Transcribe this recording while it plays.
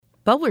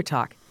Bubbler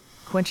Talk,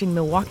 quenching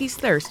Milwaukee's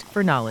thirst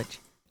for knowledge.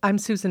 I'm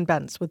Susan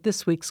Bentz with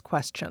this week's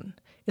question.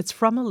 It's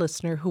from a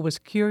listener who was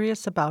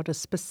curious about a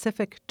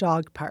specific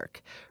dog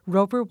park.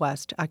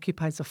 Roverwest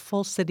occupies a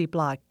full city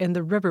block in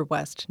the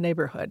Roverwest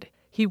neighborhood.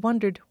 He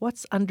wondered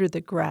what's under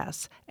the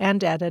grass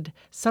and added,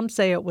 some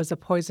say it was a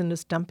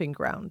poisonous dumping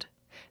ground.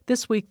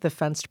 This week, the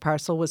fenced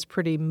parcel was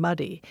pretty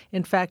muddy.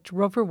 In fact,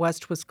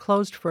 Roverwest was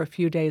closed for a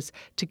few days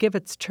to give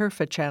its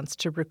turf a chance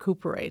to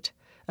recuperate.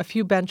 A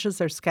few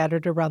benches are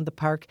scattered around the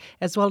park,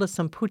 as well as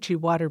some Poochie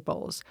water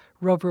bowls,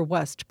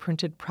 Roverwest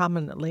printed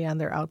prominently on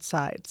their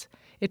outsides.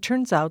 It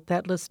turns out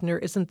that listener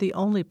isn't the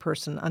only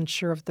person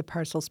unsure of the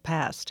parcel's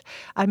past.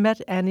 I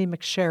met Annie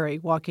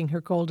McSherry walking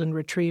her golden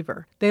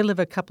retriever. They live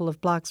a couple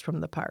of blocks from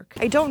the park.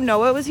 I don't know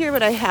what was here,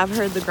 but I have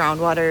heard the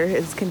groundwater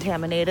is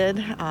contaminated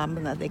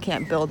and that they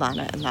can't build on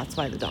it, and that's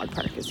why the dog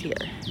park is here.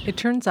 It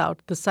turns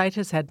out the site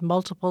has had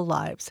multiple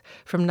lives.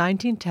 From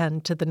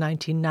 1910 to the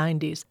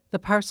 1990s, the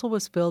parcel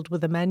was filled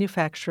with a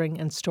manufacturing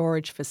and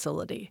storage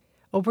facility.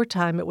 Over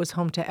time, it was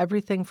home to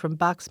everything from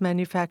box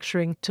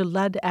manufacturing to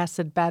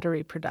lead-acid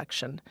battery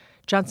production.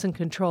 Johnson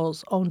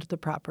Controls owned the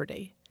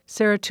property.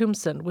 Sarah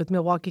Toomson with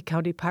Milwaukee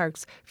County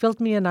Parks filled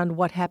me in on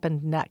what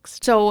happened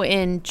next. So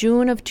in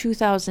June of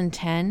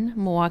 2010,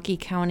 Milwaukee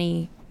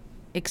County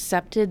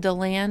accepted the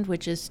land,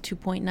 which is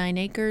 2.9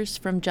 acres,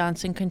 from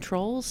Johnson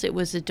Controls. It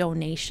was a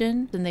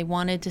donation, and they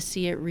wanted to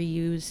see it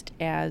reused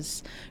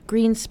as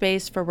green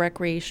space for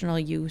recreational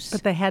use.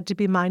 But they had to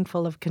be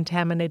mindful of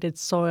contaminated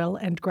soil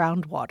and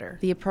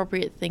groundwater. The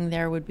appropriate thing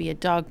there would be a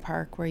dog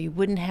park where you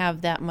wouldn't have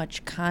that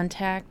much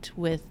contact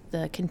with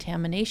the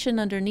contamination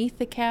underneath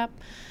the cap,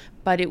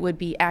 but it would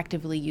be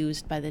actively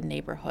used by the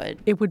neighborhood.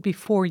 It would be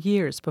 4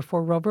 years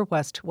before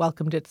Roverwest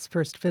welcomed its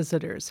first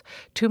visitors.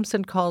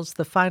 Toomson calls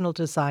the final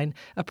design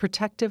a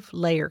protective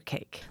layer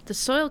cake. The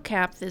soil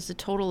cap is a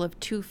total of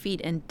 2 feet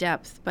in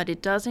depth, but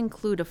it does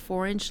include a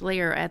 4-inch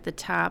layer at the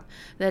top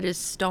that is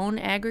stone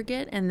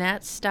aggregate, and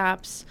that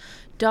stops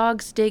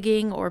dogs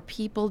digging or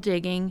people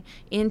digging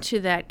into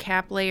that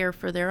cap layer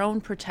for their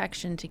own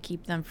protection to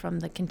keep them from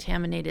the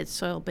contaminated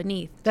soil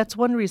beneath. That's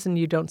one reason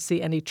you don't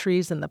see any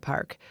trees in the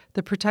park.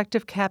 The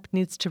protective cap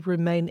needs to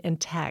remain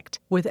intact.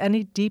 With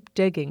any deep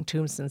digging,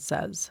 Toomson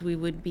says, we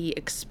would be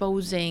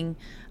exposing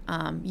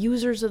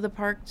users of the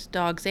park,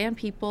 dogs and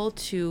people,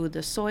 to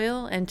the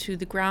soil and to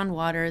the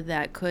groundwater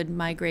that could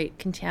migrate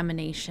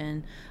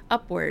contamination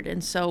upward.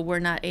 And so we're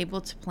not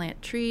able to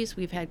plant trees.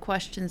 We've had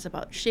questions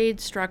about shade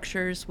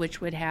structures, which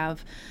would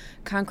have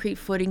concrete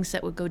footings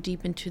that would go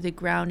deep into the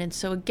ground. And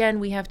so again,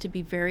 we have to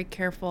be very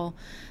careful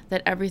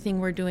that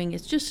everything we're doing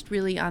is just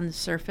really on the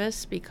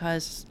surface,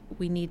 because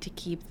we need to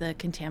keep the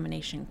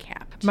contamination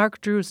capped. Mark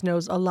Drews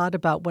knows a lot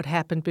about what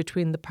happened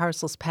between the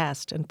parcel's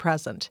past and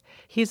present.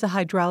 He's a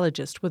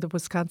hydrologist with the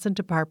Wisconsin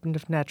Department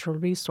of Natural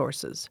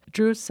Resources.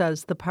 Drews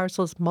says the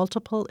parcel's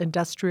multiple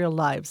industrial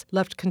lives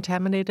left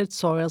contaminated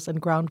soils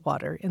and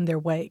groundwater in their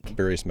wake.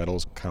 Various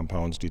metals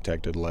compounds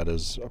detected, lead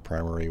is a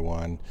primary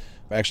one.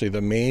 Actually,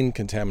 the main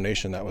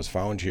contamination that was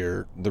found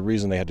here, the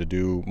reason they had to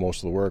do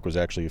most of the work was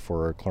actually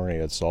for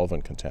chlorinated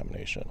solvent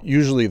contamination.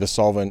 Usually the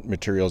solvent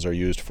materials are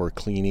used for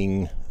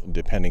cleaning,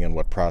 depending on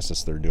what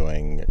process they're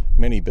doing.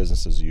 Many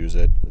businesses use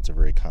it. It's a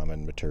very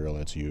common material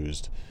that's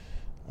used.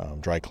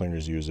 Dry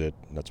cleaners use it.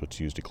 That's what's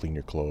used to clean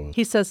your clothes.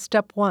 He says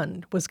step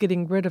one was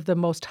getting rid of the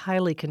most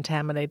highly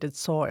contaminated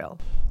soil.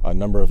 A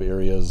number of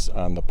areas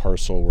on the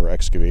parcel were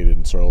excavated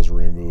and soils were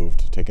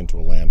removed, taken to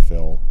a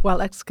landfill. While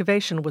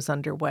excavation was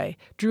underway,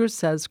 Drews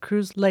says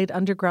crews laid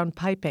underground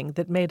piping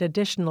that made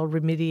additional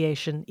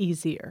remediation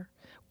easier.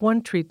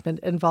 One treatment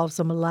involves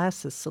a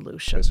molasses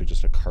solution. Basically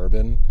just a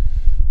carbon.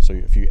 So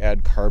if you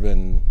add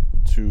carbon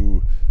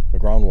to the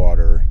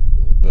groundwater,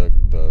 the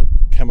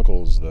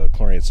chemicals, the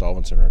chlorinated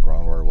solvents in our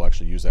groundwater will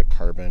actually use that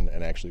carbon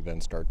and actually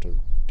then start to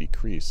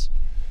decrease.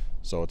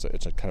 So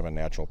it's a kind of a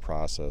natural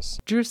process.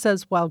 Drew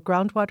says while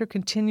groundwater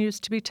continues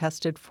to be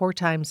tested 4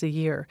 times a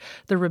year,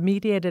 the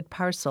remediated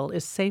parcel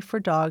is safe for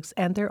dogs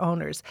and their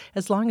owners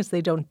as long as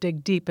they don't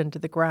dig deep into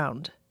the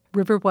ground.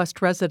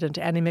 Riverwest resident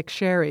Annie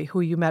McSherry, who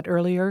you met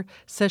earlier,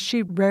 says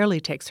she rarely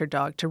takes her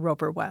dog to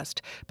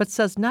Roverwest, but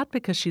says not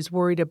because she's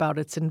worried about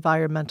its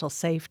environmental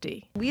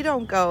safety. We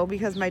don't go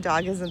because my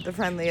dog isn't the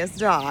friendliest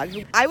dog.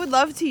 I would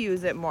love to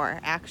use it more,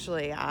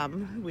 actually.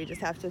 We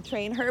just have to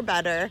train her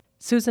better.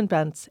 Susan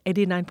Bentz,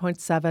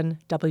 89.7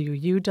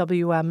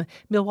 WUWM,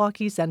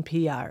 Milwaukee's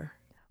NPR.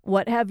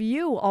 What have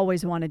you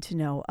always wanted to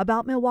know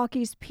about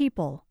Milwaukee's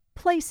people,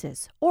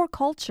 places, or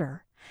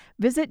culture?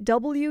 Visit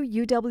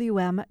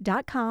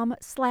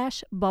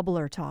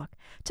wuwm.com/bubblertalk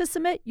to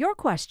submit your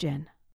question.